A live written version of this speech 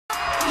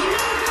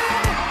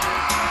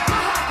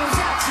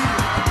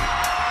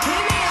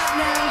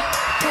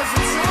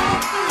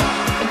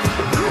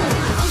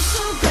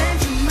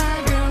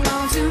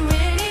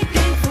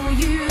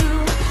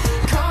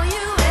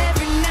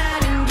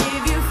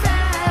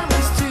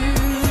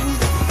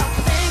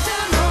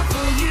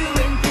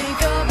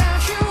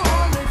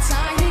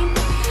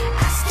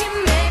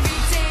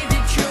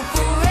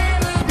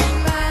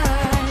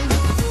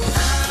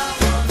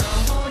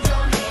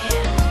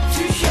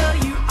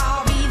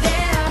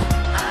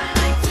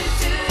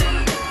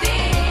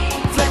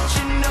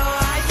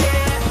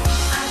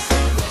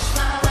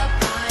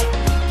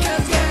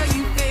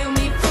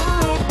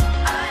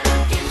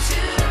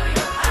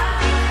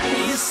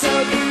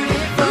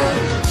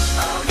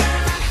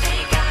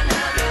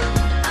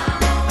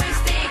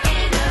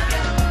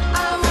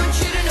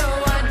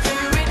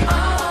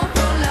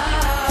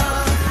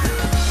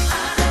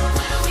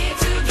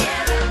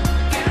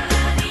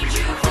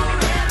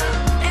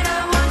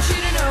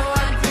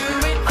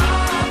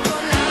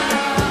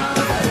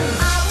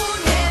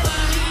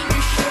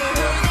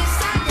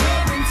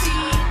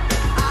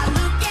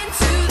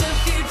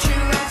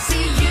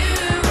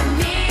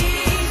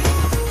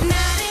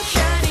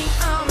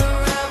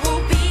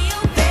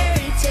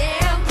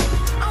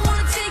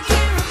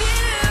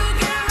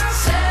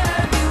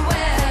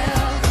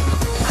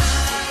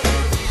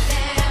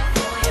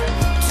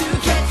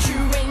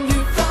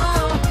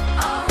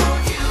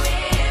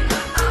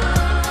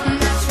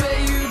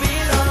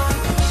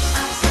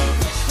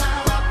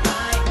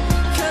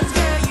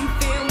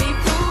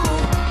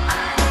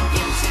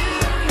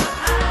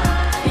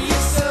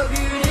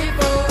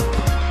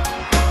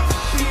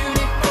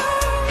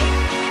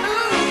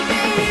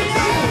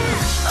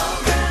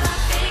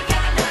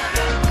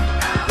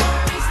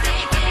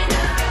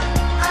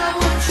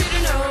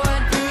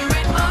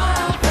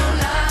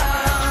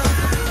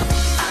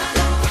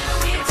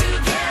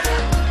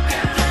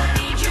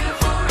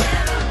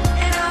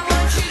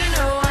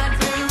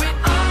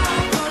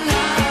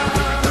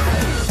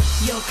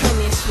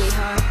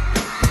sweetheart.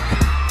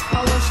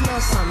 I'll let you know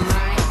something,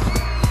 right?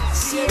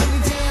 See,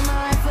 every day of my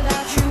life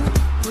without you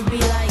would be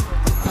like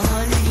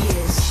 100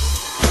 years.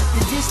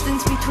 The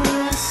distance between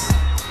us,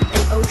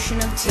 an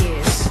ocean of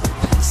tears.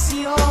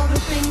 See, all the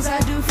things I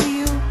do for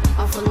you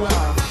are for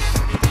love.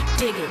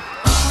 Dig it.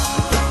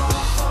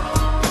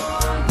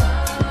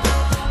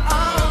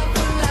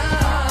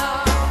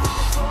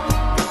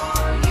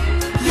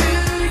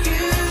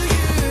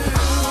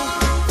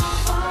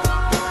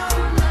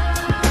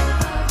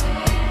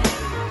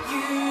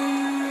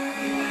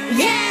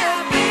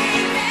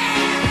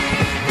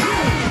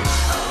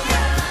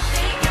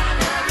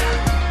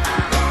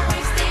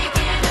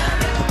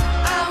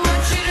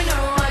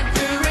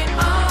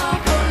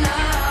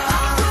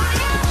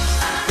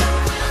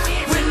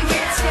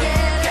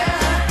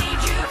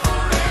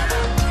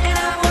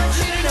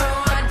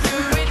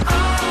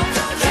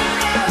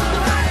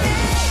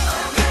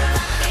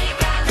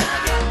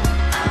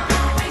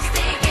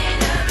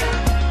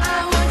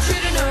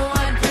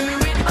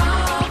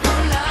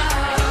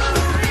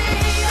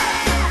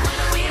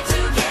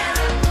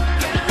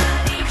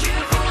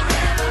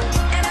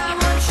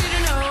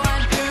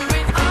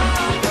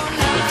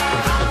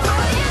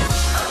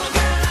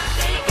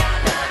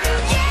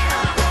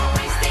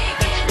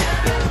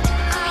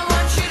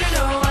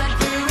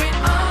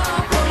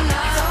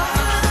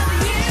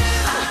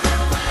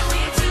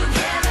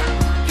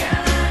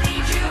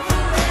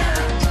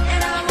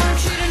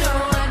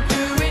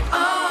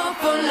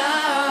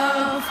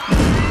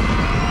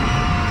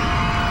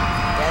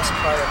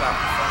 Part about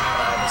performing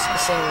live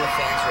is seeing the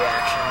fans'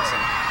 reactions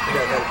and, you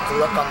know, the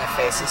look on their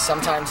faces.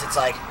 Sometimes it's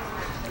like,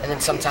 and then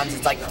sometimes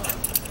it's like,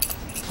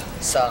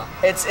 so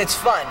it's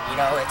fun, you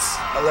know, it's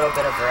a little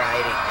bit of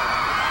variety.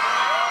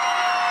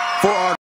 For our